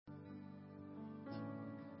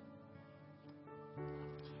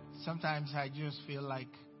Sometimes I just feel like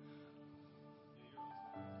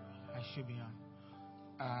I should be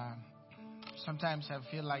on. Sometimes I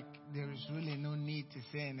feel like there is really no need to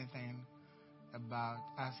say anything about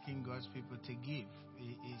asking God's people to give.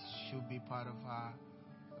 It should be part of our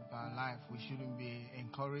life. We shouldn't be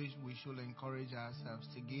encouraged. We should encourage ourselves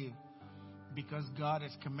to give because God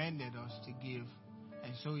has commanded us to give.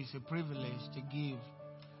 And so it's a privilege to give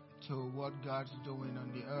to what God's doing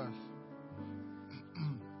on the earth.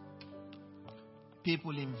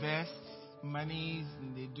 People invest monies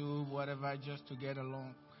and they do whatever just to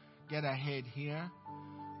get ahead here.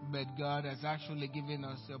 But God has actually given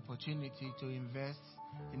us the opportunity to invest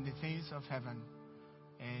in the things of heaven.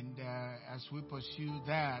 And as we pursue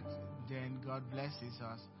that, then God blesses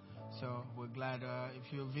us. So we're glad.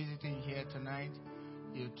 If you're visiting here tonight,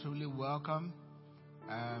 you're truly welcome.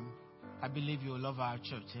 I believe you'll love our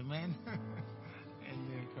church. Amen. And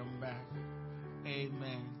then come back.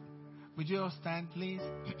 Amen. Would you all stand, please?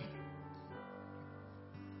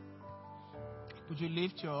 Would you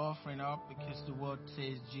lift your offering up because the word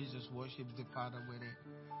says Jesus worships the Father with it.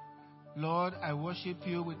 Lord, I worship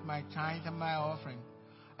you with my tithe and my offering.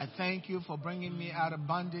 I thank you for bringing me out of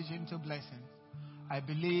bondage into blessing. I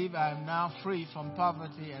believe I am now free from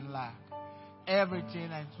poverty and lack.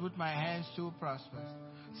 Everything I put my hands to prospers.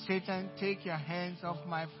 Satan, take your hands off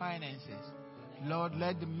my finances. Lord,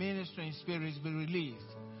 let the ministering spirits be released.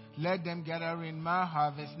 Let them gather in my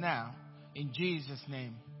harvest now. In Jesus'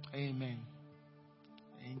 name, amen.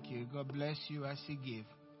 Thank you. God bless you as you give.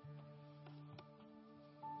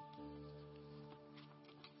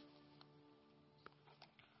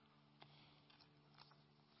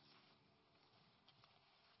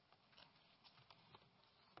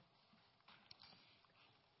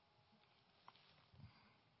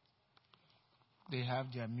 They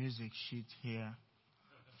have their music sheet here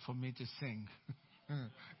for me to sing.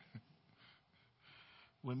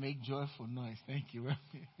 We make joyful noise. Thank you.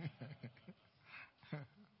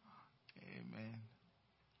 Amen.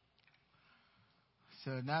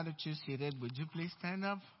 So now that you're seated, would you please stand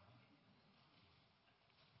up?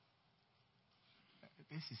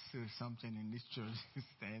 This is still something in this church,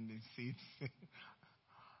 standing seats.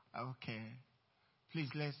 Okay. Please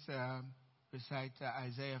let's recite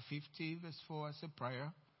Isaiah 50 verse 4 as a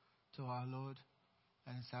prayer to our Lord,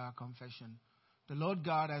 and it's our confession. The Lord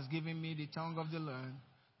God has given me the tongue of the learned,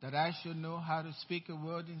 that I should know how to speak a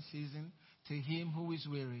word in season to him who is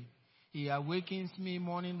weary. He awakens me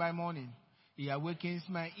morning by morning. He awakens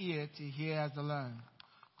my ear to hear as I learn.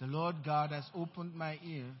 The Lord God has opened my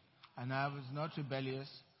ear, and I was not rebellious,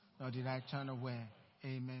 nor did I turn away.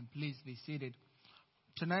 Amen. Please be seated.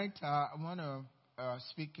 Tonight, I want to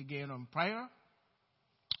speak again on prayer.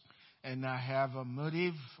 And I have a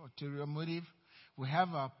motive, ulterior motive. We have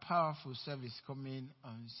a powerful service coming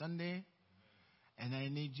on Sunday. And I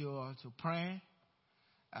need you all to pray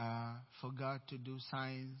for God to do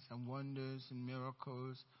signs and wonders and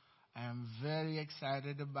miracles. I am very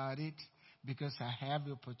excited about it because I have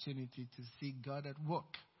the opportunity to see God at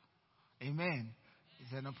work. Amen.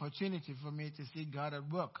 It's an opportunity for me to see God at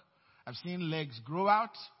work. I've seen legs grow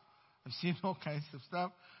out. I've seen all kinds of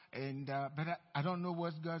stuff. But I don't know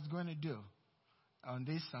what God's going to do on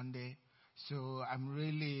this Sunday. So I'm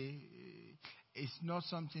really, it's not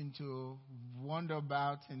something to wonder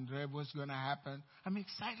about and dread what's going to happen. I'm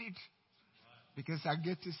excited because I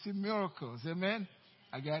get to see miracles. Amen.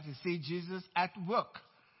 I get to see Jesus at work.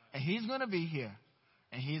 And he's going to be here.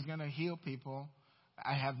 And he's going to heal people.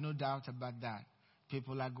 I have no doubt about that.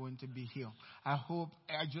 People are going to be healed. I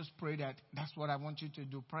just pray that that's what I want you to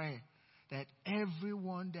do. Pray that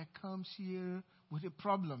everyone that comes here with a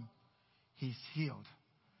problem, he's healed.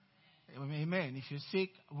 Amen. If you're sick,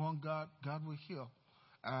 want God will heal.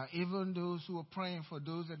 Even those who are praying for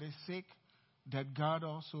those that are sick, that God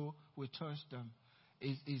also will touch them.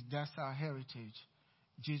 That's our heritage.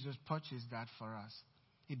 Jesus purchased that for us.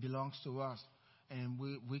 It belongs to us. And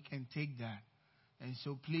we can take that. And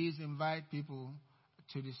so please invite people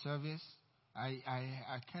to the service.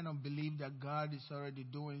 I cannot believe that God is already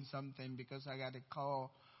doing something because I got a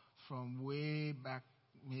call from way back,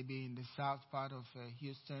 maybe in the south part of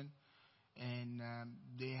Houston. And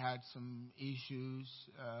they had some issues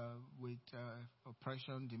with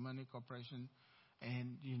oppression, demonic oppression.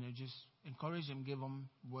 And, just encourage them, give them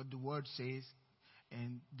what the word says.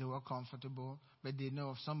 And they were comfortable. But they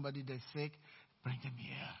know if somebody that's sick, bring them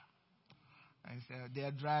here. And so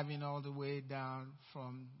they're driving all the way down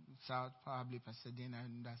from South, probably Pasadena,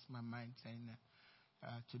 and that's my mind saying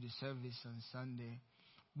to the service on Sunday.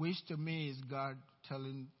 Which to me is God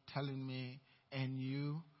telling me, and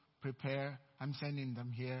you prepare. I'm sending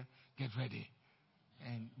them here. Get ready.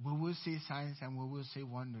 And we will see signs and we will see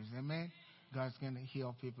wonders. Amen? God's going to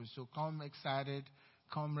heal people. So come excited,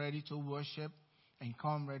 come ready to worship, and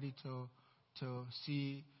come ready to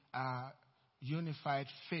see unified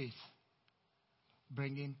faith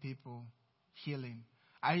bringing people healing.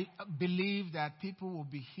 I believe that people will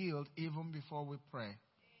be healed even before we pray.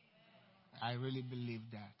 I really believe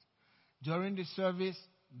that. During the service,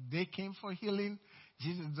 they came for healing.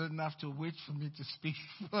 Jesus doesn't have to wait for me to speak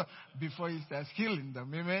before he starts healing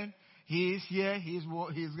them. Amen? He is here. He's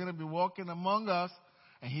going to be walking among us,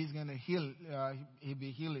 and he's going to heal. He'll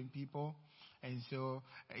be healing people. And so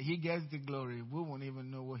he gets the glory. We won't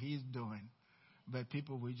even know what he's doing. But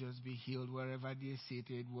people will just be healed wherever they're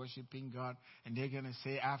seated, worshiping God. And they're going to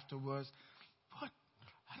say afterwards, "What?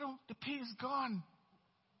 The pain is gone."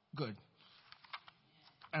 Good.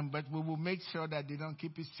 But we will make sure that they don't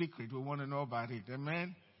keep it secret. We want to know about it.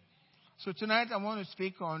 Amen? So tonight I want to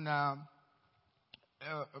speak on a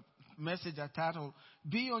message I titled,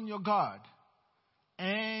 "Be on your guard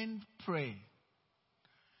and pray."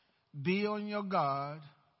 Be on your guard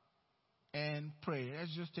and pray.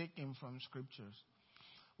 Let's just take him from scriptures.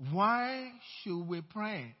 Why should we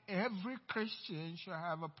pray? Every Christian should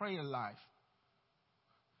have a prayer life.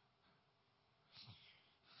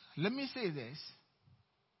 Let me say this.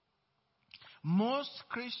 Most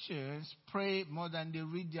Christians pray more than they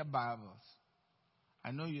read their Bibles.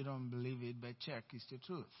 I know you don't believe it, but check. It's the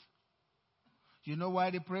truth. You know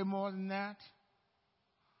why they pray more than that?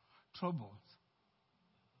 Troubles.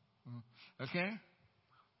 Okay?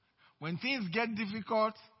 When things get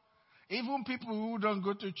difficult, even people who don't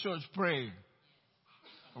go to church pray.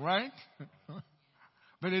 Right?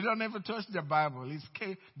 But they don't ever touch their Bible. It's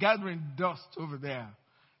gathering dust over there.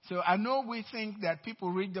 So I know we think that people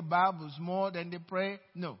read the Bibles more than they pray.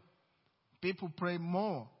 No. People pray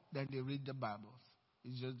more than they read the Bibles.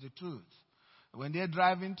 It's just the truth. When they're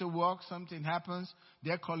driving to work, something happens,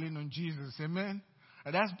 they're calling on Jesus. Amen?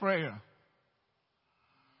 And that's prayer.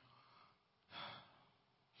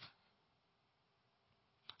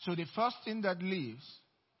 So the first thing that leaves,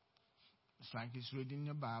 it's like it's reading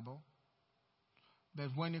your Bible. But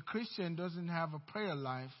when a Christian doesn't have a prayer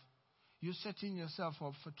life, you're setting yourself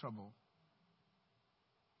up for trouble.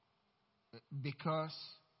 Because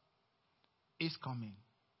it's coming.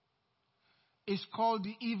 It's called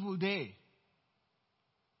the evil day.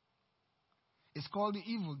 It's called the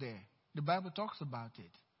evil day. The Bible talks about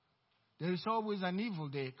it. There is always an evil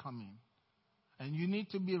day coming. And you need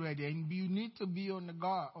to be ready. And you need to be on the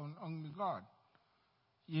guard. On the guard.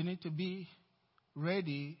 You need to be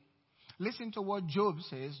ready. Listen to what Job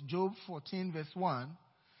says. Job 14 verse 1.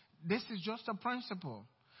 This is just a principle.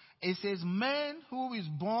 It says, man who is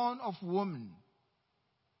born of woman.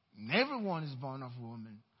 And everyone is born of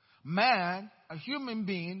woman. Man, a human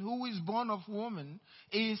being who is born of woman,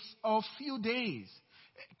 is of few days.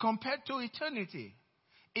 Compared to eternity,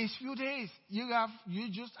 it's few days. You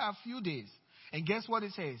just have few days. And guess what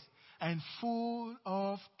it says? And full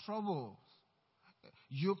of troubles.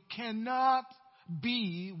 You cannot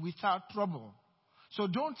be without trouble. So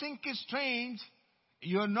don't think it's strange.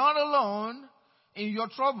 You're not alone in your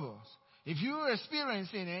troubles. If you're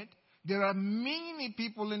experiencing it, there are many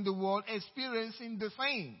people in the world experiencing the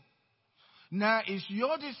same. Now, it's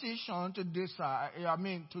your decision to decide,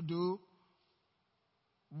 to do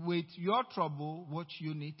with your trouble what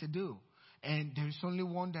you need to do. And there's only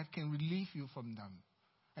one that can relieve you from them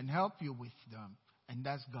and help you with them. And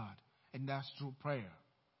that's God. And that's through prayer.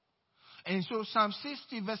 And so Psalm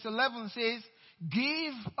 60 verse 11 says,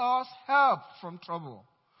 give us help from trouble.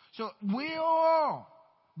 So we all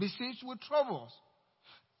besieged with troubles.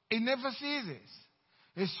 It never ceases.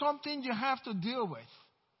 It's something you have to deal with.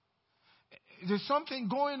 There's something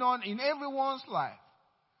going on in everyone's life.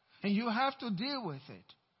 And you have to deal with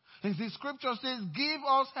it. And the scripture says, give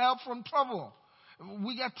us help from trouble.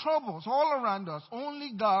 We got troubles all around us.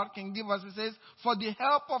 Only God can give us. It says, for the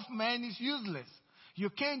help of man is useless.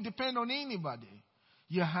 You can't depend on anybody.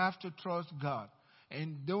 You have to trust God.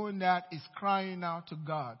 And doing that is crying out to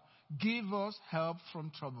God. Give us help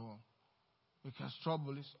from trouble. Because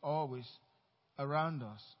trouble is always around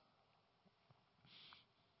us.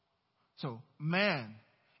 So, man,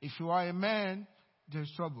 if you are a man,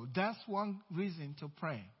 there's trouble. That's one reason to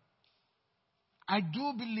pray. I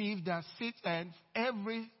do believe that Satan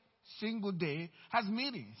every single day has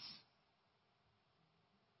meetings.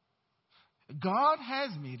 God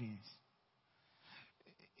has meetings.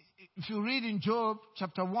 If you read in Job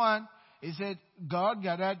chapter 1, it said God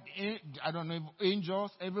gathered,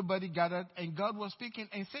 angels, everybody gathered, and God was speaking,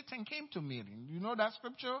 and Satan came to meet him. You know that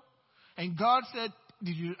scripture? And God said,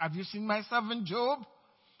 have you seen my servant Job?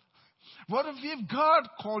 What if God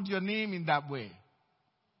called your name in that way?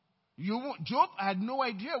 Job had no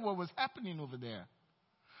idea what was happening over there.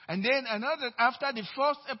 And then after the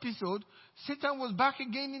first episode, Satan was back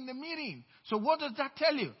again in the meeting. So what does that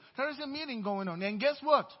tell you? There is a meeting going on. And guess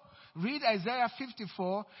what? Read Isaiah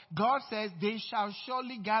 54. God says, they shall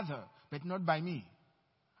surely gather, but not by me.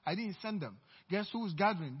 I didn't send them. Guess who's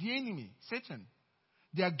gathering? The enemy, Satan.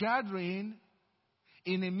 They are gathering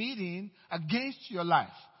in a meeting against your life.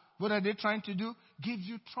 What are they trying to do? Give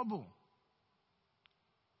you trouble.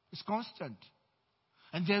 It's constant.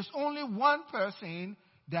 And there's only one person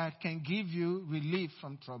that can give you relief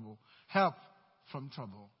from trouble, help from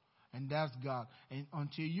trouble. And that's God. And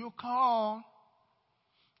until you call,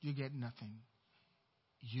 you get nothing.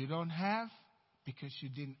 You don't have because you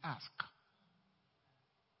didn't ask.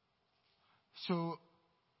 So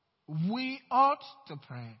we ought to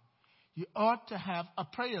pray. You ought to have a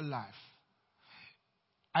prayer life.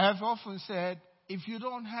 I have often said, if you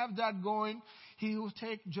don't have that going, he will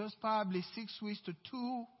take just probably 6 weeks to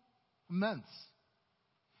 2 months.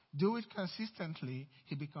 Do it consistently,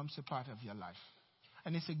 he becomes a part of your life.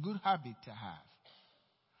 And it's a good habit to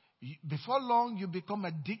have. Before long, you become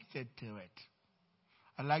addicted to it.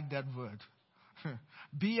 I like that word.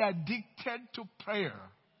 Be addicted to prayer.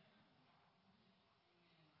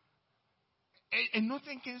 And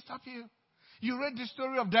nothing can stop you. You read the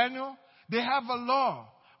story of Daniel? They have a law.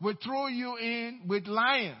 Will throw you in with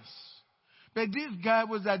lions. But this guy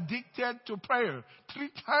was addicted to prayer 3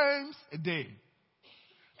 times a day.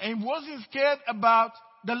 And wasn't scared about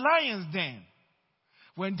the lion's den.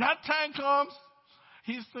 When that time comes,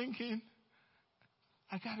 he's thinking,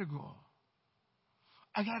 I gotta go.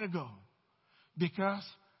 I gotta go. Because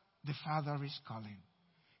the Father is calling.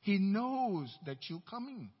 He knows that you're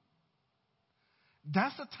coming.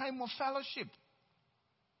 That's a time of fellowship.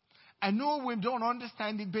 I know we don't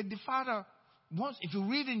understand it, but the Father wants, if you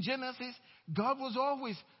read in Genesis, God was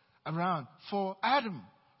always around for Adam,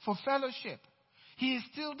 for fellowship. He is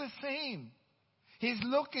still the same. He's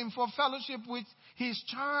looking for fellowship with his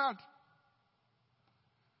child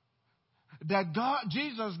that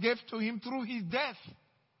Jesus gave to him through his death.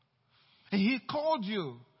 And he called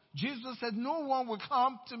you. Jesus said, no one will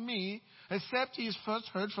come to me except he has first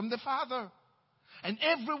heard from the Father. And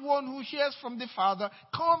everyone who hears from the Father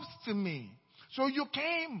comes to me. So you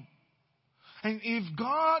came. And if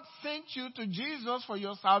God sent you to Jesus for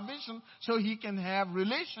your salvation so he can have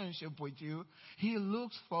relationship with you, he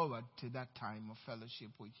looks forward to that time of fellowship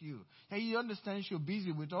with you. And he understands you're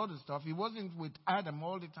busy with other stuff. He wasn't with Adam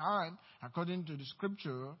all the time, according to the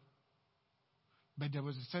scripture. But there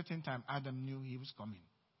was a certain time Adam knew he was coming.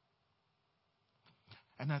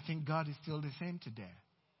 And I think God is still the same today.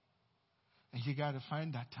 And you got to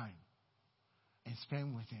find that time and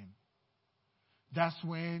spend with him. That's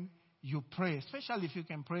when you pray, especially if you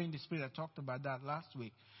can pray in the Spirit. I talked about that last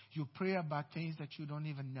week. You pray about things that you don't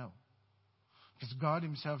even know. Because God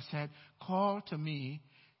himself said, call to me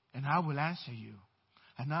and I will answer you.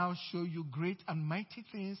 And I'll show you great and mighty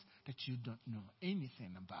things that you don't know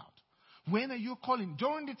anything about. When are you calling?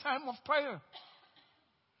 During the time of prayer.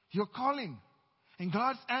 You're calling. And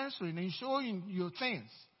God's answering and showing you things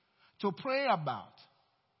to pray about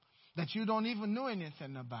that you don't even know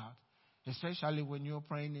anything about. Especially when you're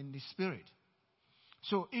praying in the Spirit.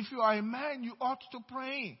 So if you are a man, you ought to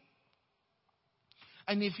pray.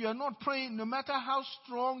 And if you're not praying, no matter how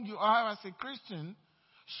strong you are as a Christian,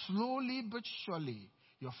 slowly but surely,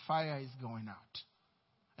 your fire is going out.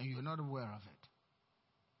 And you're not aware of it.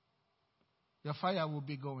 Your fire will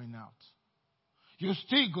be going out. You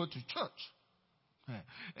still go to church.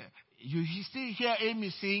 You still hear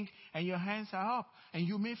Amy sing and your hands are up. And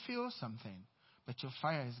you may feel something. But your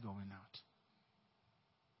fire is going out.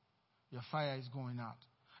 Your fire is going out.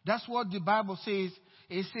 That's what the Bible says.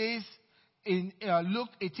 It says in Luke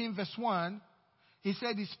 18 verse 1, he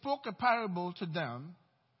said he spoke a parable to them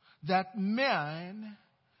that men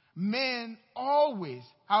always,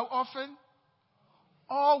 how often?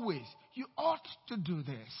 Always. You ought to do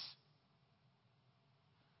this.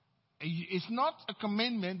 It's not a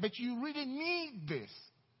commandment, but you really need this.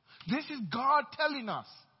 This is God telling us.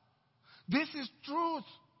 This is truth.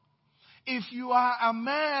 If you are a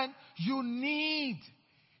man,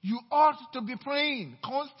 you ought to be praying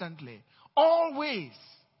constantly, always.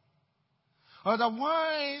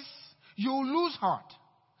 Otherwise, you'll lose heart.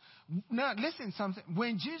 Now, listen something.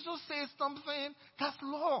 When Jesus says something, that's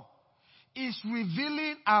law. It's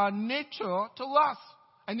revealing our nature to us.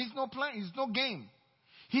 And it's no play, it's no game.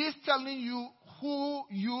 He's telling you who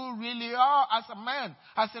you really are as a man,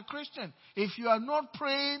 as a Christian. If you are not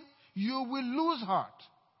praying, you will lose heart.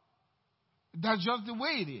 That's just the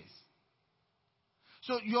way it is.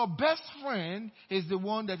 So your best friend is the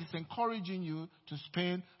one that is encouraging you to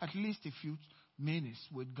spend at least a few minutes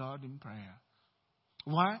with God in prayer.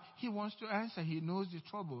 Why? He wants to answer. He knows the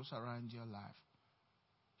troubles around your life.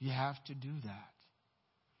 You have to do that.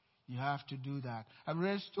 You have to do that. I've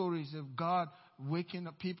read stories of God waking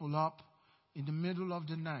up people up in the middle of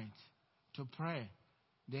the night to pray.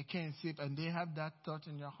 They can't sleep and they have that thought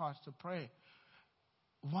in their hearts to pray.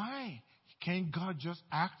 Why? Can't God just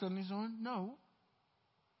act on his own? No.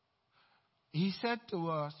 He said to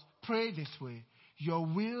us, pray this way. Your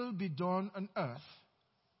will be done on earth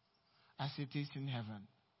as it is in heaven.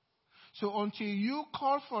 So until you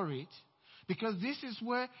call for it, because this is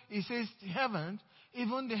where it says heaven,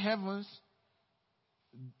 even the heavens,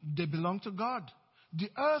 they belong to God. The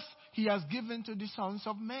earth he has given to the sons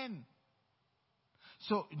of men.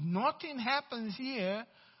 So nothing happens here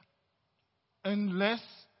unless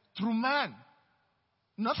through man.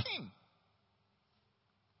 Nothing.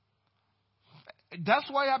 That's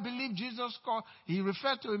why I believe Jesus he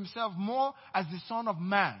referred to himself more as the Son of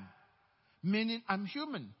Man. Meaning, I'm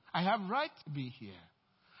human. I have right to be here.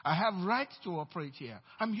 I have right to operate here.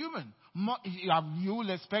 I'm human. You will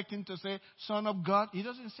expect him to say, Son of God. He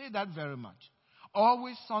doesn't say that very much.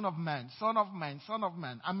 Always Son of Man, Son of Man, Son of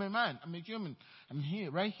Man. I'm a man. I'm a human. I'm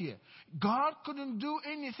here, right here. God couldn't do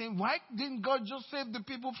anything. Why didn't God just save the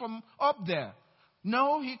people from up there?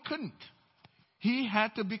 No, he couldn't. He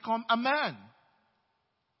had to become a man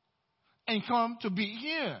and come to be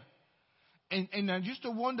here. And I used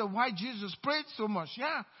to wonder why Jesus prayed so much.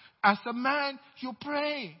 Yeah, as a man, you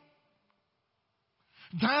pray.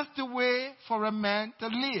 That's the way for a man to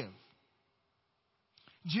live.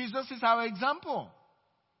 Jesus is our example.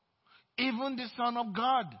 Even the Son of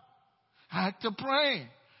God had to pray.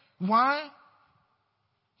 Why?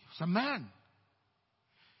 He was a man.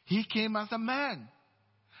 He came as a man.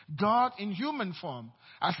 God in human form.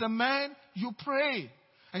 As a man, you pray.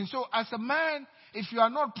 And so as a man, if you are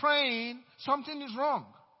not praying, something is wrong.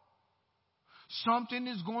 Something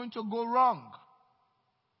is going to go wrong.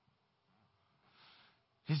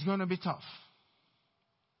 It's going to be tough.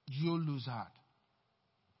 You'll lose heart.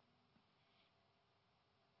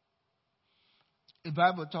 The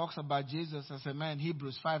Bible talks about Jesus as a man.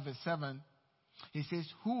 Hebrews 5 verse 7. He says,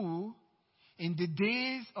 who in the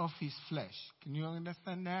days of his flesh. Can you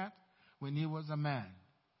understand that? When he was a man.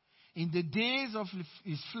 In the days of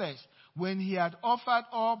his flesh, when he had offered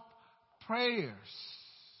up prayers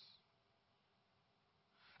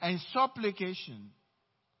and supplication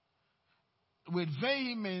with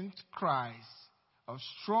vehement cries of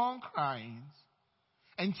strong cryings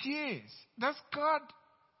and tears. That's God.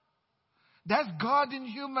 That's God in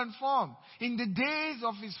human form. In the days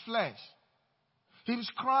of his flesh, he was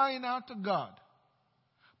crying out to God.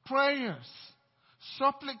 Prayers,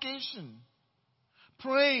 supplication,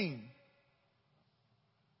 praying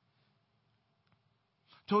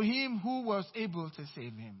to him who was able to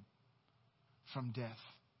save him from death.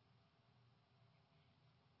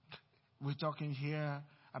 We're talking here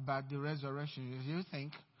about the resurrection. If you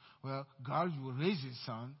think, well, God will raise his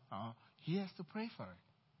son, he has to pray for it.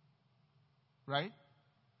 Right?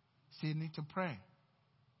 So you need to pray.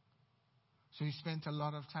 So he spent a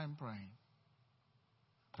lot of time praying,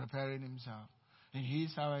 preparing himself. And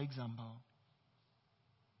he's our example.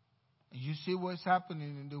 And you see what's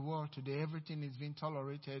happening in the world today. Everything is being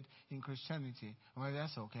tolerated in Christianity. Well,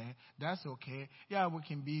 that's okay. That's okay. Yeah, we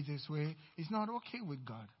can be this way. It's not okay with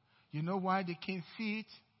God. You know why they can't see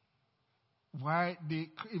it? Why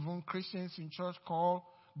even Christians in church call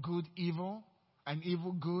good evil and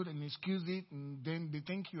evil good and excuse it, and then they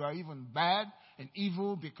think you are even bad and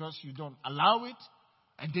evil because you don't allow it,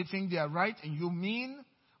 and they think they are right and you mean.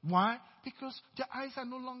 Why? Because their eyes are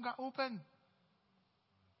no longer open.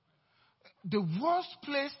 The worst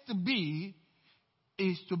place to be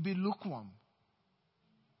is to be lukewarm.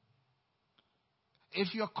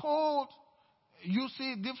 If you're cold, you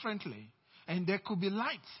see it differently, and there could be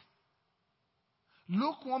light.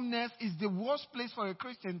 Lukewarmness is the worst place for a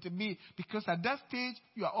Christian to be, because at that stage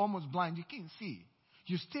you are almost blind. You can't see.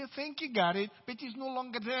 You still think you got it, but it's no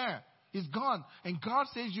longer there. It's gone. And God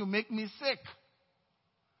says, you make me sick.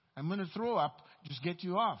 I'm going to throw up. Just get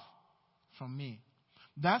you off from me.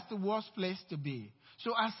 That's the worst place to be.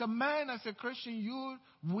 So as a man, as a Christian,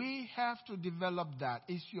 we have to develop that.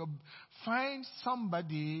 Find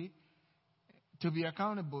somebody to be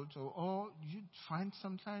accountable to, or you find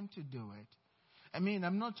some time to do it. I mean,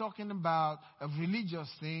 I'm not talking about a religious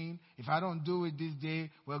thing. If I don't do it this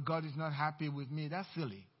day, well, God is not happy with me. That's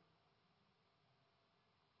silly.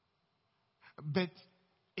 But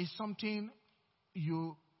it's something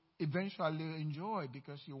you eventually enjoy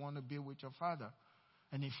because you want to be with your Father.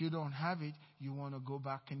 And if you don't have it, you want to go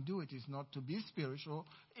back and do it. It's not to be spiritual.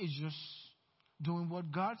 It's just doing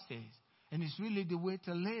what God says. And it's really the way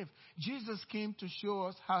to live. Jesus came to show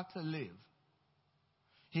us how to live.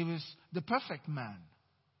 He was the perfect man.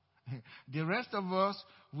 The rest of us,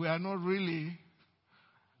 we are not really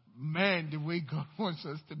men the way God wants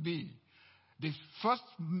us to be. The first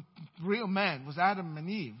real man was Adam and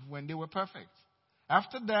Eve when they were perfect.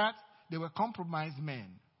 After that, they were compromised men.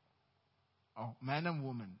 Or man and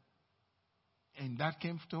woman. And that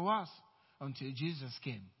came to us until Jesus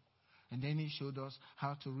came. And then he showed us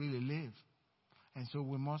how to really live. And so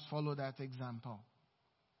we must follow that example.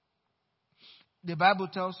 The Bible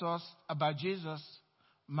tells us about Jesus,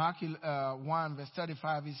 Mark 1 verse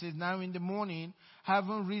 35. It says, now in the morning,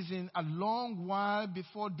 having risen a long while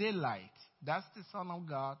before daylight. That's the Son of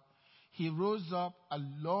God. He rose up a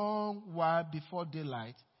long while before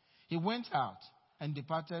daylight. He went out and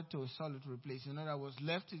departed to a solitary place. In other words,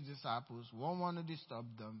 left his disciples. Won't want to disturb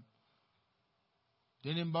them.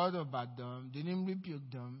 Didn't bother about them. Didn't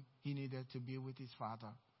rebuke them. He needed to be with his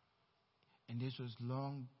Father. And this was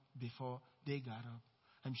long before they got up.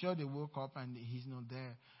 I'm sure they woke up and he's not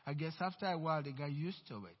there. I guess after a while they got used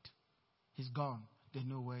to it. He's gone. They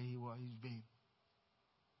know where he's been.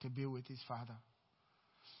 To be with his Father.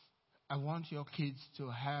 I want your kids to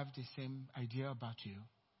have the same idea about you.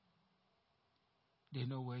 They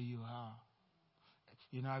know where you are.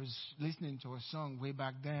 You know, I was listening to a song way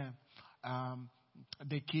back then.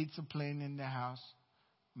 The kids are playing in the house.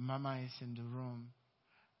 Mama is in the room.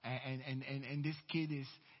 And this kid is,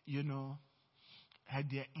 you know, had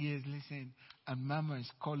their ears listening. And Mama is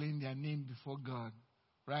calling their name before God.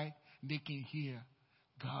 Right? They can hear,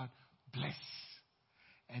 God bless.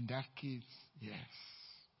 And that kid, yes.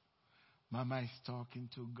 Mama is talking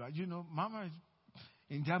to God. You know, Mama is,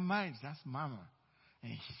 in their minds, that's Mama.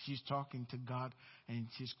 And she's talking to God, and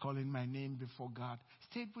she's calling my name before God.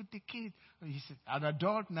 Stayed with the kid. He said, an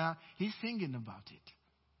adult now, he's singing about it.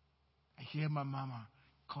 I hear my mama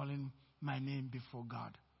calling my name before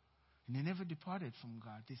God. And they never departed from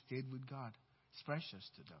God. They stayed with God. It's precious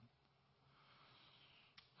to them.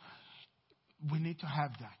 We need to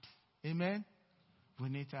have that. Amen? We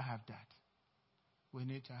need to have that. We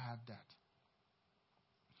need to have that.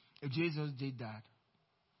 If Jesus did that,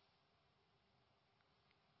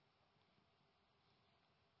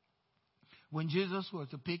 when Jesus was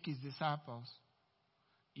to pick his disciples,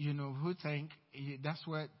 you know, who think, that's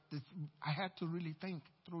where, I had to really think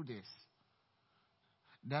through this.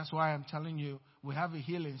 That's why I'm telling you, we have a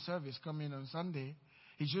healing service coming on Sunday.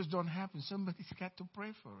 It just don't happen. Somebody's got to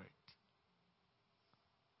pray for it.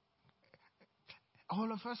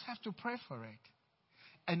 All of us have to pray for it.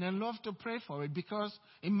 And I love to pray for it because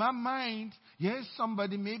in my mind, yes,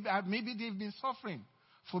 somebody, maybe they've been suffering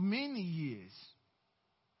for many years.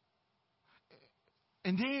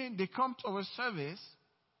 And then they come to our service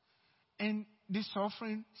and the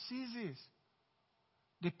suffering ceases.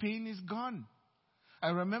 The pain is gone. I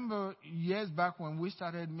remember years back when we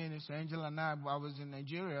started ministry, Angela and I was in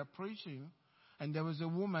Nigeria preaching, and there was a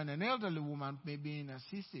woman, an elderly woman, maybe in her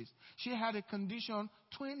 60s. She had a condition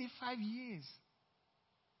 25 years.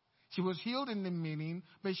 She was healed in the meeting,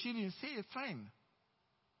 but she didn't say a thing.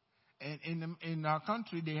 And in our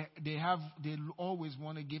country, they always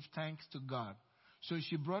want to give thanks to God. So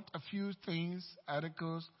she brought a few things,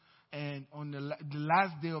 articles, and on the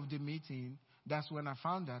last day of the meeting, that's when I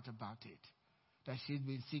found out about it. That she'd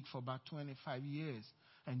been sick for about 25 years.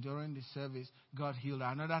 And during the service, God healed her.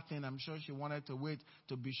 Another thing, I'm sure she wanted to wait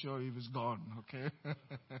to be sure he was gone, okay?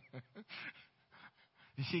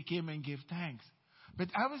 She came and gave thanks. But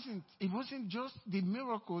it wasn't just the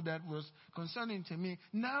miracle that was concerning to me.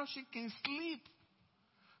 Now she can sleep.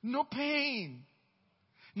 No pain.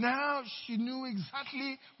 Now she knew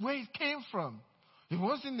exactly where it came from. It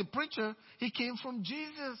wasn't the preacher. It came from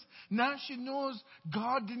Jesus. Now she knows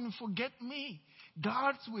God didn't forget me.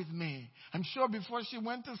 God's with me. I'm sure before she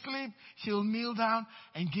went to sleep, she'll kneel down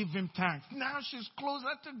and give him thanks. Now she's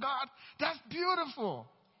closer to God. That's beautiful.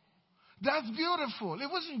 That's beautiful. It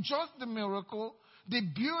wasn't just the miracle. The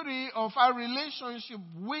beauty of our relationship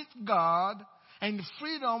with God and the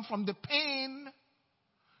freedom from the pain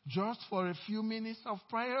just for a few minutes of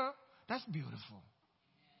prayer, that's beautiful.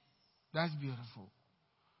 That's beautiful.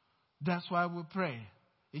 That's why we pray.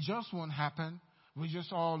 It just won't happen. We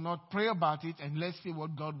just all not pray about it and let's see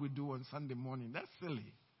what God will do on Sunday morning. That's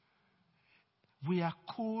silly. We are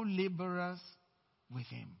co-laborers with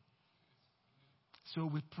him. So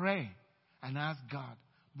we pray and ask God,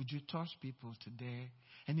 would you touch people today?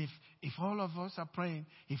 And if all of us are praying,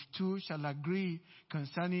 if two shall agree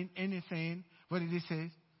concerning anything, what did he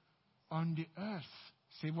say? On the earth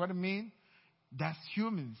See what I mean? That's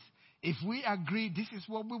humans. If we agree this is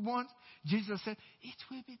what we want, Jesus said, it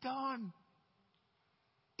will be done.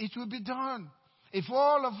 It will be done. If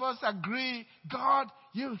all of us agree, God,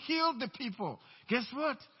 you heal the people. Guess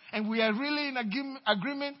what? And we are really in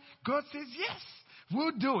agreement. God says, yes,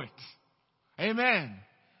 we'll do it. Amen.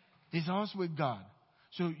 It's us with God.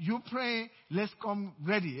 So you pray, let's come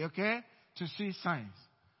ready, okay, to see signs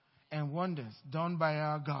and wonders done by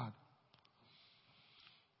our God.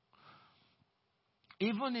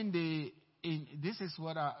 Even this is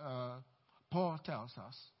what Paul tells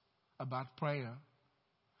us about prayer.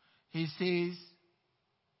 He says,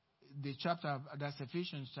 that's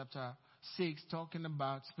Ephesians chapter 6, talking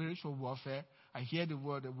about spiritual warfare. I hear the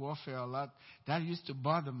word warfare a lot. That used to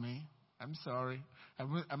bother me. I'm sorry.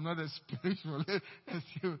 I'm not as spiritual as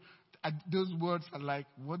you. Those words are like,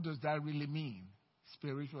 what does that really mean?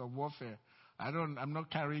 Spiritual warfare. I'm not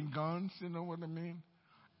carrying guns, you know what I mean?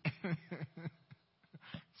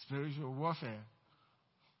 Spiritual warfare.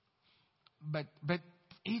 But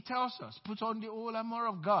he tells us, put on the whole armor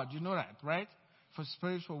of God. You know that, right? For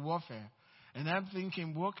spiritual warfare. And I'm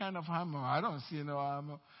thinking, what kind of armor? I don't see no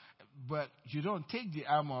armor. But you don't take the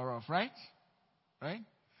armor off, right? Right?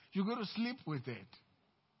 You go to sleep with it.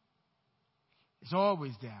 It's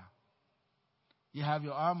always there. You have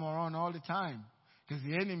your armor on all the time. Because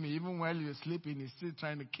the enemy, even while you're sleeping, is still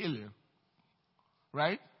trying to kill you.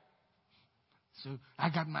 Right? So I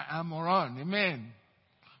got my armor on. Amen.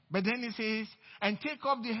 But then he says, and take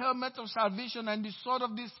up the helmet of salvation and the sword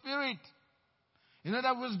of the Spirit. In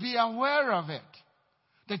other words, be aware of it.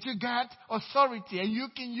 That you got authority and you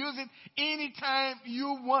can use it anytime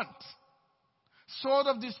you want. Sword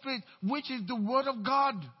of the Spirit, which is the Word of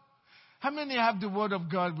God. How many have the Word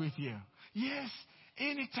of God with you? Yes,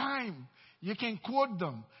 anytime. You can quote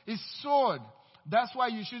them. It's sword. That's why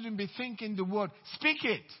you shouldn't be thinking the word. Speak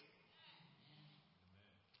it.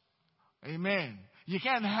 Amen. You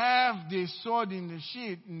can't have the sword in the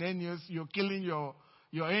sheath and then you're killing your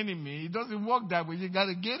enemy. It doesn't work that way. You got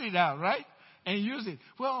to get it out, right? And use it.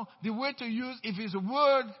 Well, the way to use, if it's a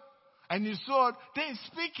word and a sword, then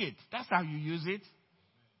speak it. That's how you use it.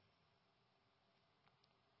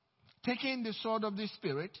 Taking the sword of the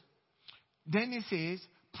Spirit. Then he says,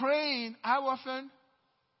 praying, how often?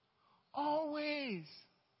 Always.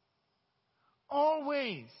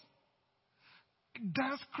 Always.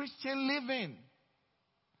 That's Christian living.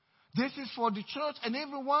 This is for the church and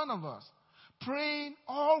every one of us. Praying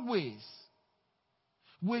always.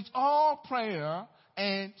 With all prayer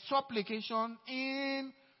and supplication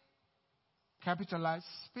in capitalized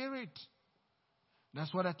spirit.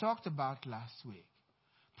 That's what I talked about last week.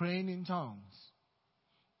 Praying in tongues.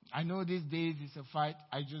 I know these days it's a fight.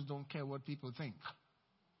 I just don't care what people think.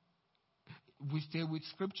 We stay with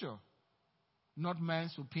Scripture, not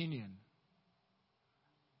man's opinion.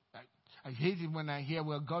 I hate it when I hear,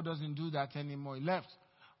 well, God doesn't do that anymore. He left.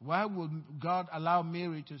 Why would God allow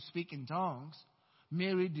Mary to speak in tongues?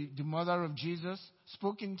 Mary, the mother of Jesus,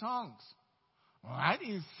 spoke in tongues. Well, I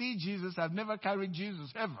didn't see Jesus. I've never carried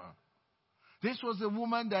Jesus ever. This was a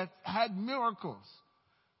woman that had miracles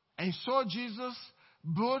and saw Jesus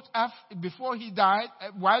both before he died.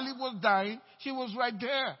 While he was dying, she was right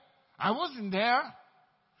there. I wasn't there.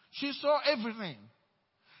 She saw everything.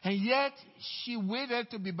 And yet, she waited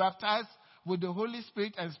to be baptized with the Holy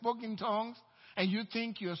Spirit and spoke in tongues. And you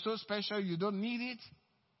think you're so special, you don't need it?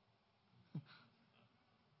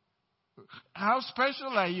 How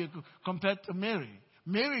special are you compared to Mary?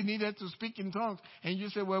 Mary needed to speak in tongues. And you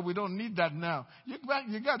say, well, we don't need that now. You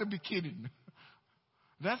got to be kidding.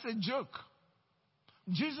 That's a joke.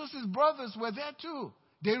 Jesus' brothers were there too.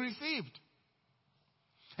 They received.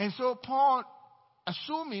 And so Paul,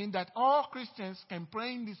 assuming that all Christians can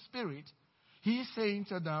pray in the Spirit, he's saying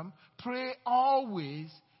to them, pray always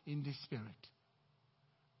in the Spirit.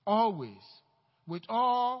 Always. With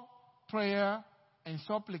all prayer and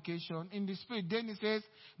supplication in the Spirit. Then he says,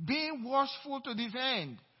 being watchful to this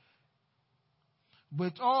end,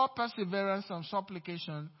 with all perseverance and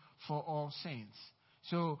supplication for all saints.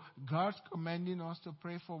 So God's commanding us to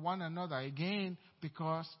pray for one another again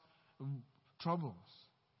because troubles.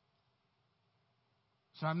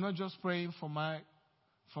 So I'm not just praying for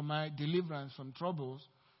my deliverance from troubles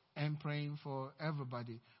and praying for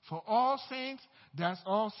everybody. For all saints, that's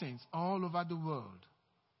all saints all over the world.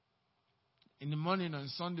 In the morning, on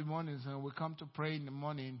Sunday mornings, when we come to pray in the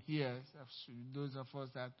morning here, those of us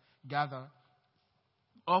that gather,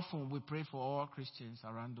 often we pray for all Christians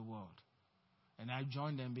around the world. And I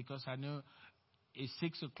join them because I know it's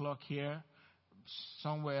 6 o'clock here.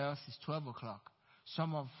 Somewhere else it's 12 o'clock.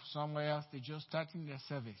 Somewhere else they're just starting their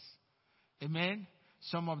service. Amen?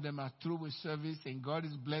 Some of them are through with service and God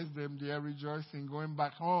has blessed them. They are rejoicing, going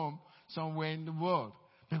back home somewhere in the world.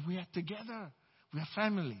 But we are together. We are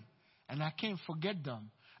family. And I can't forget them.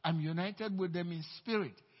 I'm united with them in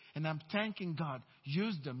spirit. And I'm thanking God.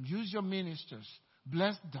 Use them. Use your ministers.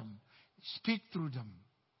 Bless them. Speak through them.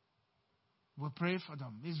 We pray for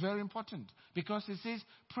them. It's very important. Because it says,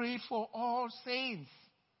 pray for all saints.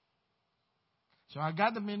 So I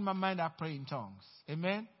got them in my mind. I pray in tongues.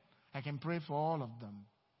 Amen? I can pray for all of them.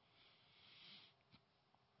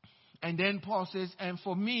 And then Paul says, and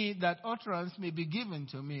for me, that utterance may be given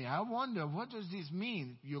to me. I wonder, what does this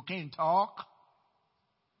mean? You can't talk?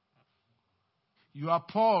 You are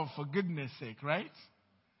Paul, for goodness sake, right?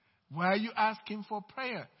 Why are you asking for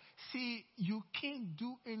prayer? See, you can't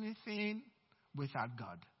do anything without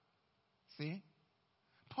God. See?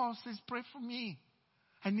 Paul says, pray for me.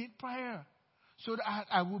 I need prayer so that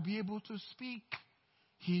I will be able to speak.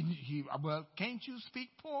 Well, can't you speak,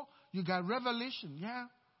 Paul? You got revelation, yeah.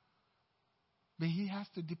 But he has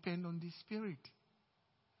to depend on the Spirit.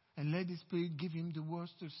 And let the Spirit give him the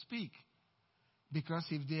words to speak. Because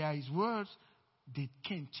if they are his words, they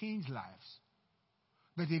can change lives.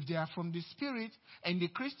 But if they are from the Spirit and the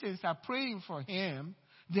Christians are praying for him,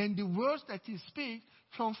 then the words that he speaks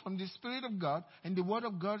come from the Spirit of God. And the Word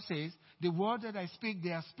of God says, the word that I speak,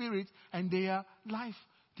 they are spirit and they are life.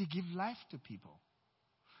 They give life to people.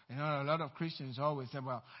 You know, a lot of Christians always say,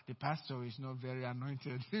 well, the pastor is not very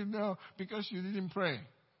anointed. No, because you didn't pray.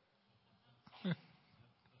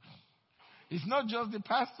 It's not just the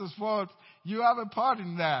pastor's fault. You have a part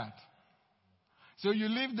in that. So you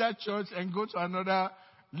leave that church and go to another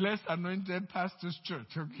less anointed pastor's church,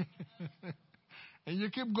 okay? And you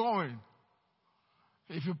keep going.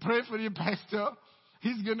 If you pray for the pastor,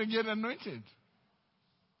 he's going to get anointed.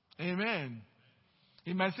 Amen.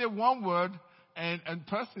 He might say one word, and a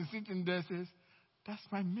person sitting there says, that's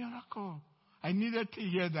my miracle. I needed to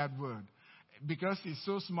hear that word. Because he's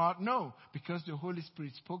so smart? No, because the Holy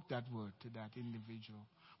Spirit spoke that word to that individual.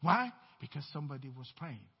 Why? Because somebody was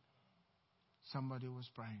praying. Somebody was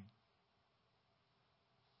praying.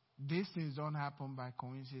 These things don't happen by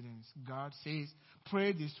coincidence. God says,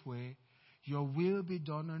 pray this way, your will be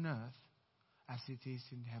done on earth as it is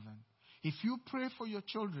in heaven. If you pray for your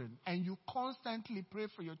children and you constantly pray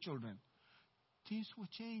for your children, things will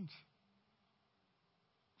change.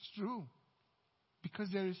 It's true. Because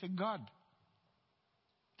there is a God.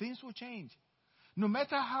 Things will change. No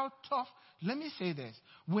matter how tough, let me say this.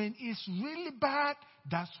 When it's really bad,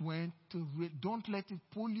 that's when don't let it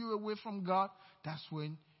pull you away from God. That's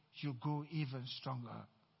when you go even stronger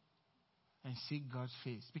and seek God's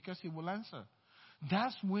face. Because He will answer.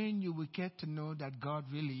 That's when you will get to know that God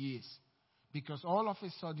really is. Because all of a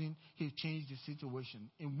sudden, He'll change the situation.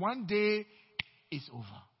 In one day, it's over.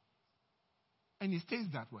 And it stays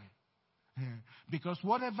that way. Because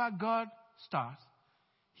whatever God starts,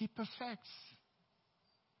 He perfects.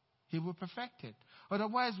 He will perfect it.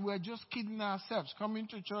 Otherwise, we're just kidding ourselves. Coming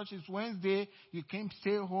to church, it's Wednesday. You can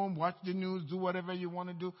stay home, watch the news, do whatever you want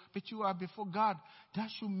to do. But you are before God. That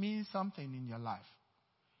should mean something in your life.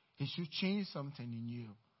 It should change something in you.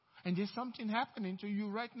 And there's something happening to you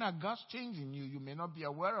right now. God's changing you. You may not be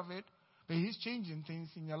aware of it, but He's changing things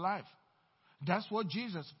in your life. That's what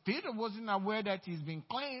Peter wasn't aware that he's been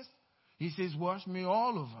cleansed. He says, wash me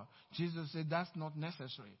all over. Jesus said, that's not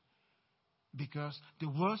necessary. Because the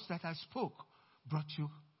words that I spoke brought you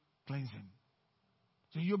cleansing.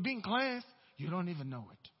 So you're being cleansed, you don't even know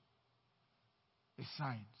it. It's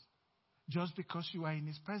signs. Just because you are in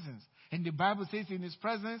His presence. And the Bible says in His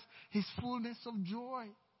presence, His fullness of joy.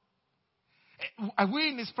 Are we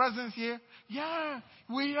in His presence here? Yeah,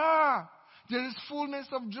 we are. There is fullness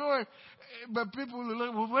of joy. But people will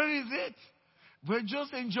look, well, where is it? Well,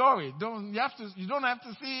 just enjoy it. You don't have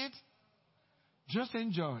to see it. Just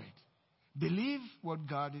enjoy it. Believe what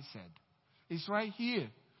God has said. It's right here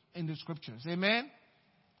in the scriptures. Amen?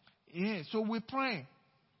 Yeah, so we pray.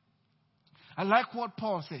 I like what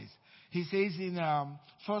Paul says. He says in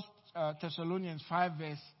 1 Thessalonians 5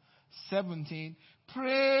 verse 17,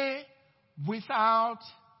 pray without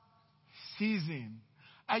ceasing.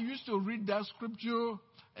 I used to read that scripture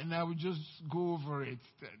and I would just go over it.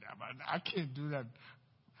 I can't do that.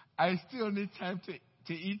 I still need time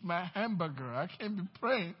to eat my hamburger. I can't be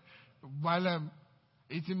praying while I'm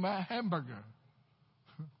eating my hamburger.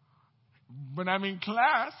 When I'm in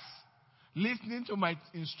class, listening to my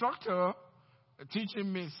instructor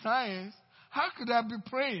teaching me science, how could I be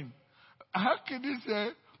praying? How could he say,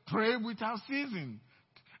 pray without ceasing?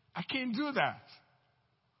 I can't do that.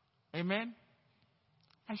 Amen?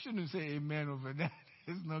 I shouldn't say amen over that.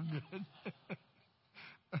 It's not good.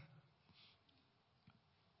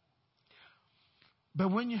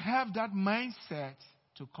 But when you have that mindset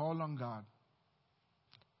to call on God,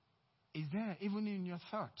 it's there even in your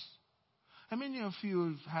thoughts. How many of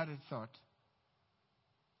you have had a thought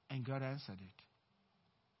and God answered it?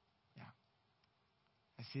 Yeah.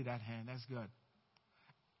 I see that hand. That's good.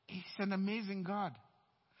 He's an amazing God.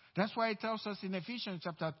 That's why it tells us in Ephesians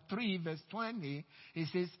chapter 3, verse 20, it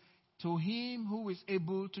says, to him who is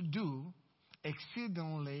able to do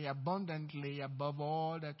exceedingly abundantly above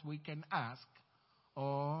all that we can ask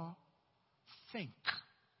or think.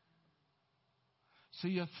 So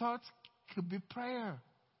your thoughts could be prayer.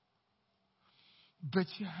 But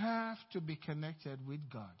you have to be connected with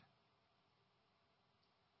God.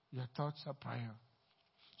 Your thoughts are prayer.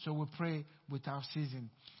 So we pray without ceasing.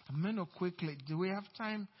 I'm going to quickly, do we have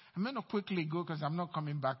time? I'm going to quickly go because I'm not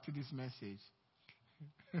coming back to this message.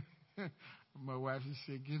 My wife is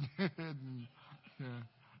shaking. Yeah.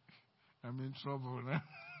 I'm in trouble now.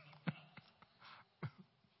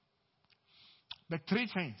 But 3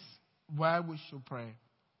 things why we should pray.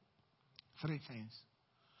 3 things.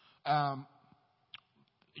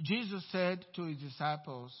 Jesus said to his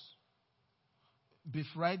disciples,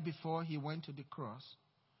 right before he went to the cross,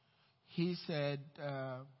 he said,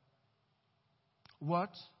 what?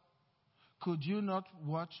 Could you not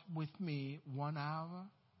watch with me 1 hour?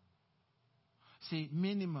 See,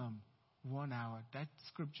 minimum 1 hour. That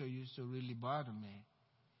scripture used to really bother me.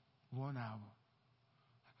 1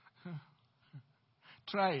 hour.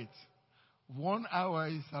 Try it. 1 hour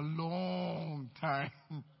is a long time.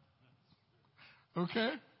 Okay?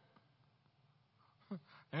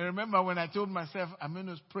 I remember when I told myself I'm going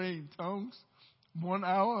to pray in tongues 1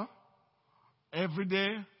 hour every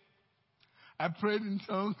day. I prayed in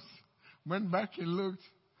tongues, went back and looked,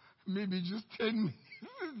 maybe just 10 minutes.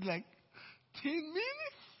 It's like 10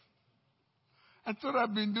 minutes? I thought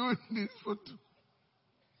I've been doing this for 2.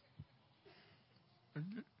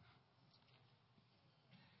 Okay.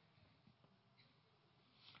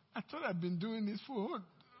 I thought I've been doing this for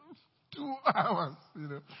 2 hours,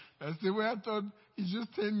 That's the way I thought it's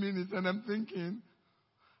just 10 minutes. And I'm thinking,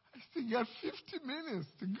 I still got 50 minutes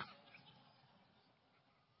to go.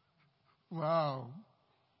 Wow.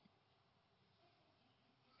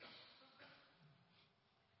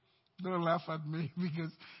 Don't laugh at me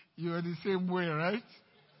because you are the same way, right?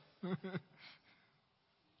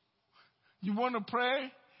 You want to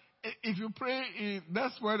pray? If you pray,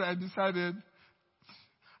 that's what I decided.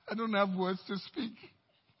 I don't have words to speak.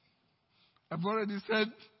 I've already said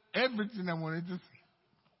everything I wanted to say.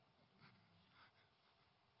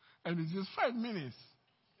 And it's just 5 minutes.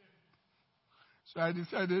 So I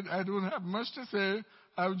decided I don't have much to say.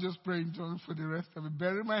 I'll just pray in tongues for the rest of it.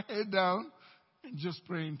 Bury my head down and just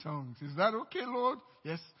pray in tongues. Is that okay, Lord?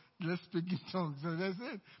 Yes, let's speak in tongues. So that's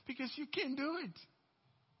it. Because you can't do it.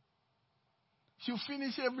 You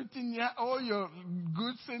finish everything, all your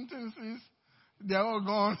good sentences, they're all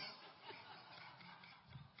gone.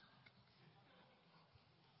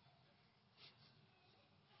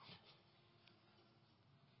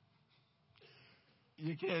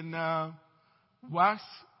 You can wax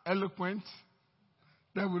eloquent.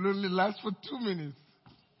 That will only last for 2 minutes.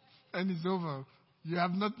 And it's over. You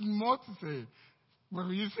have nothing more to say. What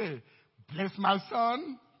will you say? Bless my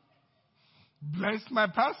son. Bless my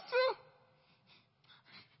pastor.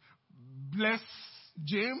 Bless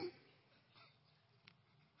Jim.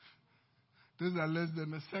 Those are less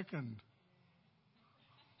than a second.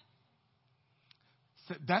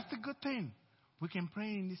 So that's the good thing. We can pray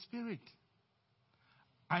in the Spirit.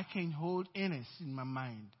 I can hold Enes in my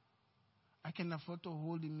mind. I can afford to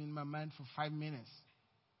hold him in my mind for 5 minutes.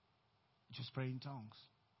 Just pray in tongues.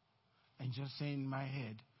 And just say in my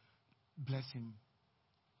head, bless him.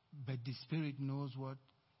 But the Spirit knows what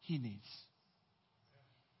he needs.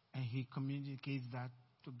 And he communicates that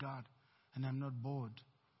to God. And I'm not bored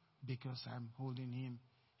because I'm holding him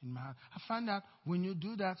in my heart. I find out when you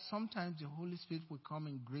do that, sometimes the Holy Spirit will come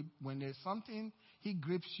and grip. When there's something, he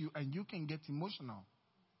grips you and you can get emotional.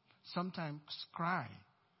 Sometimes cry.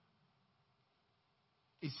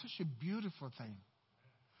 It's such a beautiful thing.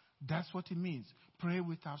 That's what it means. Pray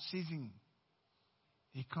without ceasing.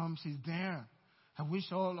 He comes, he's there. I wish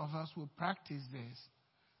all of us would practice this.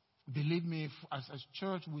 Believe me, if as a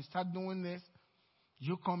church we start doing this,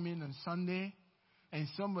 you come in on Sunday and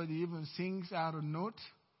somebody even sings out of note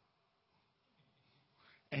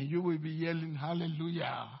and you will be yelling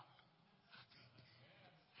hallelujah.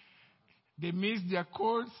 They miss their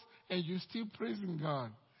chords and you're still praising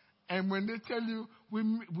God. And when they tell you, we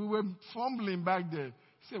were fumbling back there. You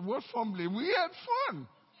say, what fumbling? We had fun.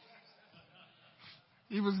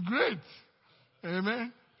 It was great.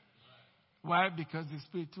 Amen. Why? Because the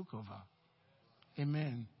Spirit took over.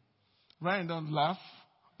 Amen. Ryan, don't laugh.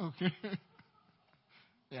 Okay.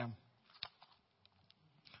 Yeah.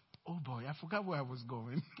 Oh boy, I forgot where I was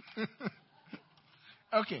going.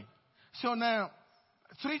 Okay. So now,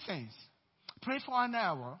 3 things. Pray for an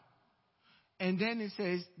hour. And then it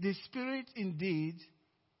says, the spirit indeed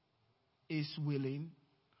is willing,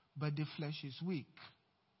 but the flesh is weak.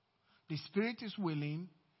 The spirit is willing,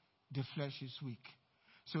 the flesh is weak.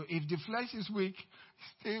 So if the flesh is weak,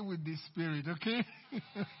 stay with the spirit, okay?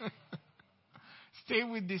 Stay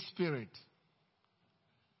with the spirit.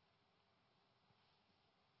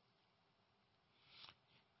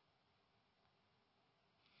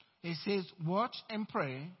 It says, watch and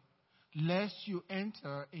pray, lest you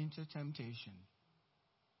enter into temptation.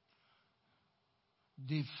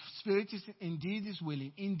 The spirit is indeed is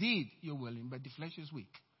willing. Indeed, you're willing, but the flesh is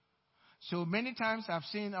weak. So many times I've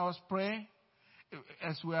seen us pray,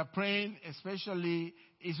 as we are praying, especially,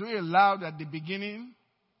 it's really loud at the beginning.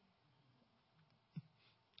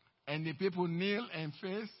 And the people kneel and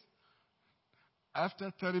face.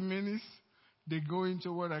 After 30 minutes, they go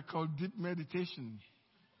into what I call deep meditation.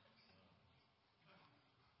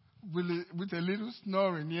 With a little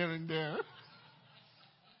snoring here and there.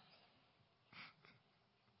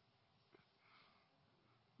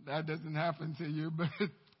 That doesn't happen to you, but...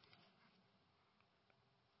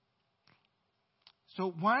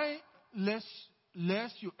 So why lest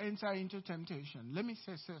you enter into temptation? Let me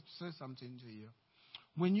say something to you.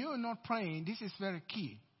 When you are not praying, this is very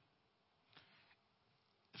key.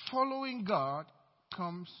 Following God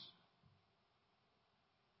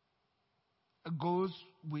goes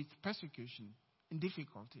with persecution and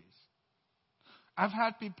difficulties. I've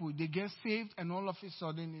had people, they get saved and all of a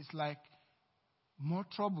sudden it's like more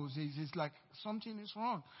troubles. It's like something is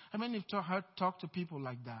wrong. I mean, if you talk to people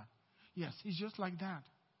like that. Yes, it's just like that.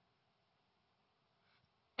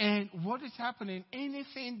 And what is happening,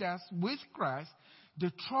 anything that's with Christ,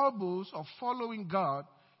 the troubles of following God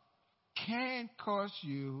can cause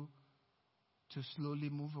you to slowly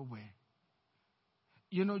move away.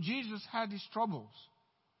 You know, Jesus had his troubles.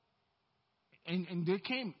 And they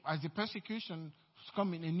came as the persecution was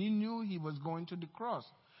coming, and he knew he was going to the cross.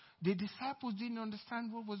 The disciples didn't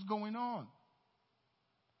understand what was going on.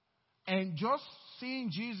 And just seeing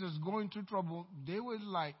Jesus going through trouble, they were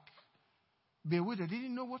like bewildered. They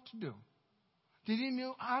didn't know what to do. They didn't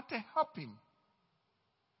know how to help him.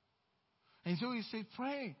 And so he said,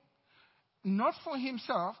 pray. Not for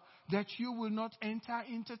himself, that you will not enter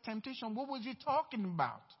into temptation. What was he talking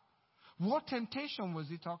about? What temptation was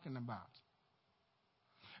he talking about?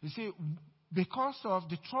 You see, because of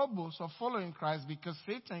the troubles of following Christ, because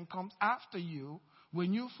Satan comes after you,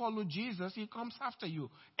 when you follow Jesus, he comes after you.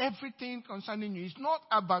 Everything concerning you is not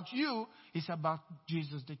about you, it's about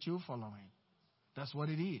Jesus that you're following. That's what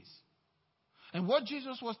it is. And what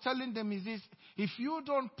Jesus was telling them is this: if you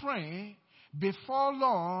don't pray, before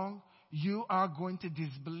long, you are going to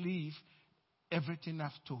disbelieve everything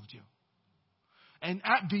I've told you. And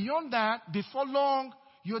beyond that, before long,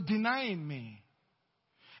 you're denying me.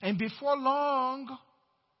 And before long,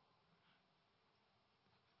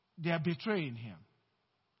 they are betraying him.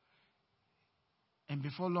 And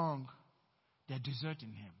before long, they're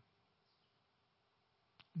deserting him.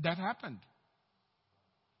 That happened.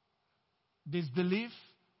 Disbelief,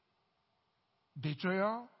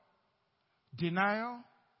 betrayal, denial,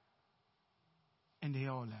 and they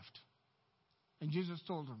all left. And Jesus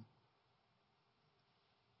told them,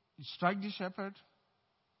 you strike the shepherd,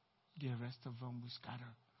 the rest of them will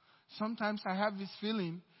scatter. Sometimes I have this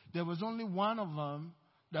feeling there was only one of them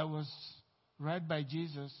that was right by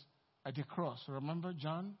Jesus at the cross. Remember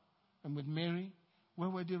John? And with Mary? Where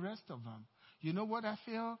were the rest of them? You know what I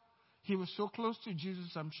feel? He was so close to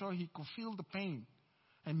Jesus, I'm sure he could feel the pain.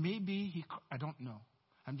 And maybe I don't know.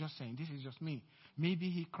 I'm just saying, this is just me. Maybe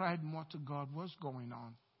he cried more to God, what's going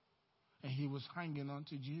on? And he was hanging on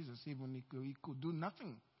to Jesus, even he could do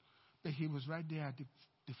nothing. But he was right there at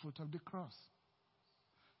the foot of the cross.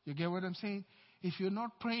 You get what I'm saying? If you're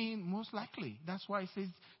not praying, most likely. That's why it says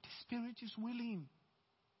the spirit is willing.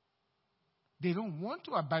 They don't want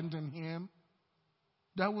to abandon him.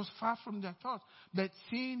 That was far from their thoughts. But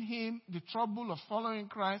seeing him, the trouble of following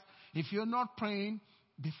Christ, if you're not praying,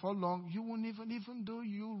 before long, you won't even though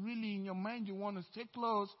you really in your mind you want to stay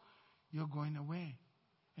close, you're going away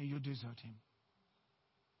and you desert him.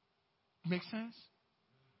 Make sense?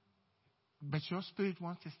 But your spirit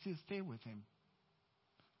wants to still stay with him.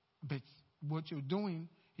 But what you're doing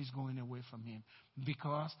is going away from him.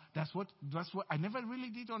 Because that's what I never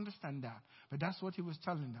really did understand that. But that's what he was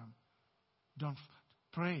telling them. Don't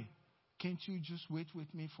pray. Can't you just wait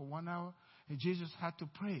with me for 1 hour? And Jesus had to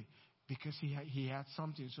pray. because he had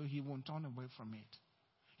something, so he won't turn away from it.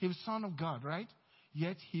 He was Son of God, right?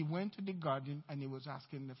 Yet he went to the garden and he was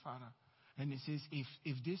asking the Father. And he says,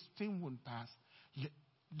 if this thing won't pass,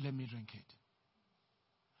 let me drink it.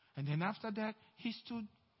 And then after that, he stood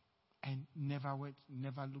and never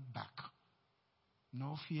looked back.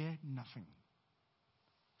 No fear, nothing.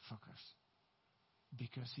 Focus.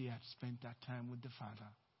 Because he had spent that time with the Father.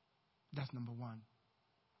 That's number one.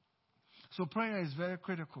 So prayer is very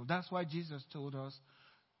critical. That's why Jesus told us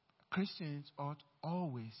Christians ought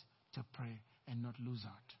always to pray and not lose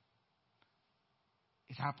heart.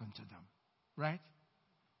 It happened to them, right?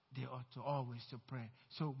 They ought to always to pray.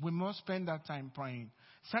 So we must spend that time praying.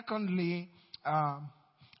 Secondly,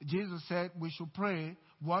 Jesus said we should pray,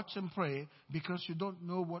 watch and pray, because you don't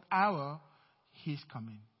know what hour he's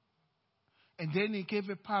coming. And then he gave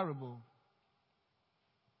a parable.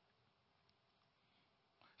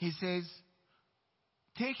 He says,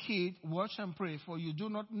 take heed, watch and pray, for you do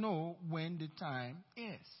not know when the time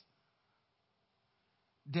is.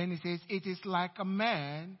 Then he says, it is like a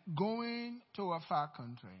man going to a far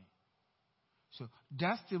country. So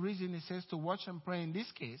that's the reason he says to watch and pray in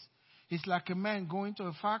this case. It's like a man going to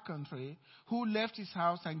a far country who left his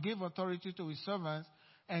house and gave authority to his servants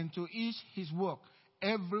and to each his work.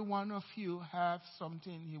 Every one of you have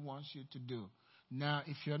something he wants you to do. Now,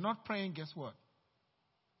 if you're not praying, guess what?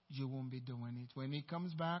 You won't be doing it. When he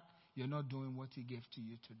comes back, you're not doing what he gave to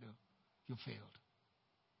you to do. You failed.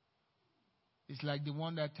 It's like the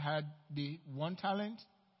one that had the one talent,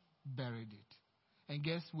 buried it. And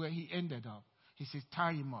guess where he ended up? He says,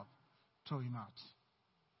 tie him up, throw him out.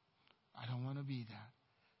 I don't want to be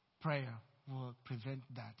that. Prayer will prevent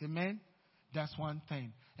that. Amen? That's one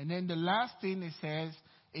thing. And then the last thing he says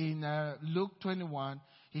in Luke 21,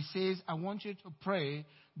 he says, I want you to pray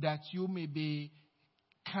that you may be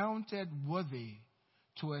counted worthy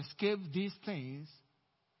to escape these things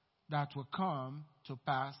that will come to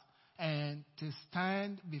pass and to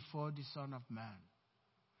stand before the Son of Man.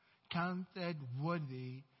 Counted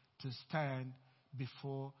worthy to stand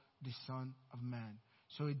before the Son of Man.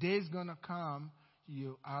 So a day is going to come,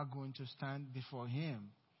 you are going to stand before him.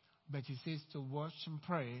 But he says to watch and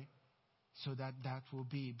pray so that will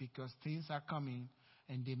be, because things are coming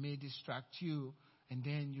and they may distract you, and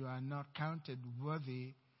then you are not counted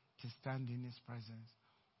worthy to stand in his presence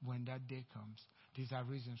when that day comes. These are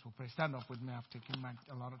reasons for prayer. Stand up with me. I've taken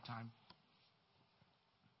a lot of time.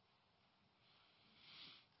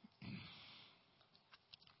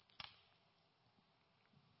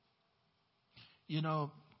 You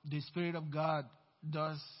know, the Spirit of God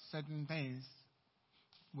does certain things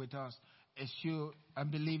with us. I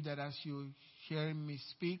believe that as you hearing me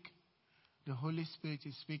speak, the Holy Spirit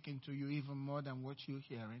is speaking to you even more than what you're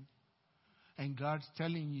hearing. And God's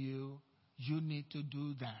telling you, you need to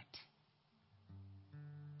do that.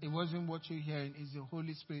 It wasn't what you're hearing. It's the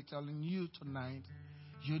Holy Spirit telling you tonight,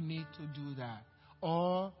 you need to do that.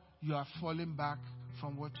 Or you are falling back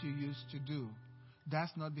from what you used to do.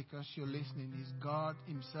 That's not because you're listening. It's God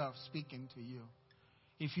himself speaking to you.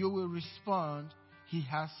 If you will respond, he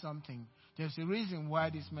has something. There's a reason why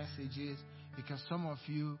this message is, because some of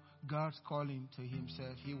you, God's calling to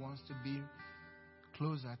himself. He wants to be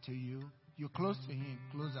closer to you. You're close to him,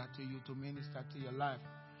 closer to you, to minister to your life.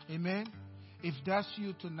 Amen? If that's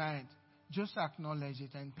you tonight, just acknowledge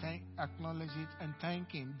it and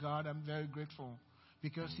thank him. God, I'm very grateful,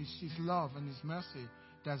 because it's his love and his mercy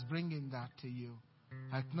that's bringing that to you.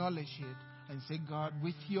 Acknowledge it and say, God,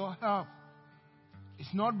 with your help,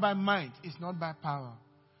 it's not by might, it's not by power.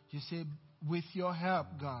 You say, with your help,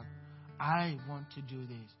 God, I want to do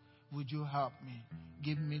this. Would you help me?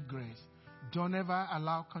 Give me grace. Don't ever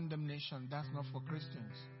allow condemnation. That's not for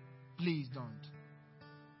Christians. Please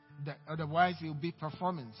don't. Otherwise, it will be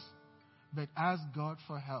performance. But ask God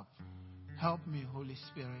for help. Help me, Holy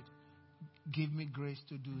Spirit. Give me grace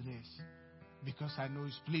to do this, because I know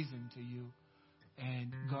it's pleasing to you.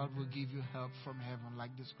 And God will give you help from heaven.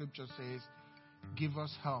 Like the scripture says, give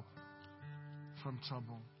us help from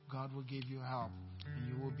trouble. God will give you help, and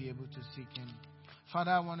you will be able to seek him.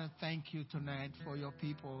 Father, I want to thank you tonight for your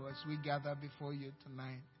people as we gather before you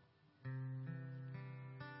tonight.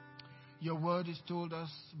 Your word has told us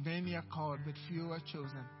many are called, but few are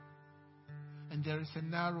chosen. And there is a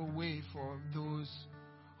narrow way for those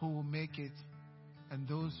who will make it and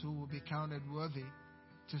those who will be counted worthy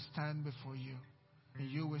to stand before you. And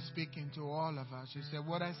you were speaking to all of us. You said,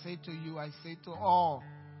 what I say to you, I say to all.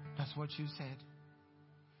 That's what you said.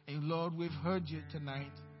 And Lord, we've heard you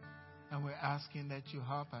tonight. And we're asking that you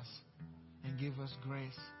help us and give us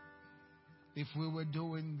grace. If we were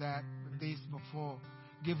doing that this before,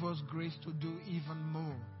 give us grace to do even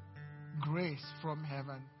more. grace from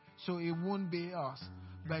heaven. So it won't be us,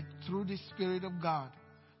 but through the Spirit of God,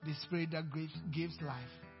 the Spirit that gives life,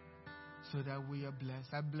 so that we are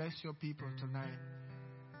blessed. I bless your people tonight.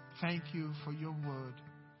 Thank you for your word.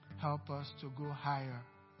 Help us to go higher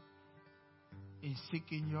in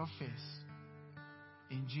seeking your face.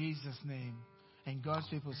 In Jesus' name. And God's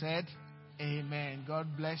people said, amen.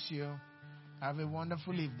 God bless you. Have a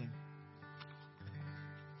wonderful evening.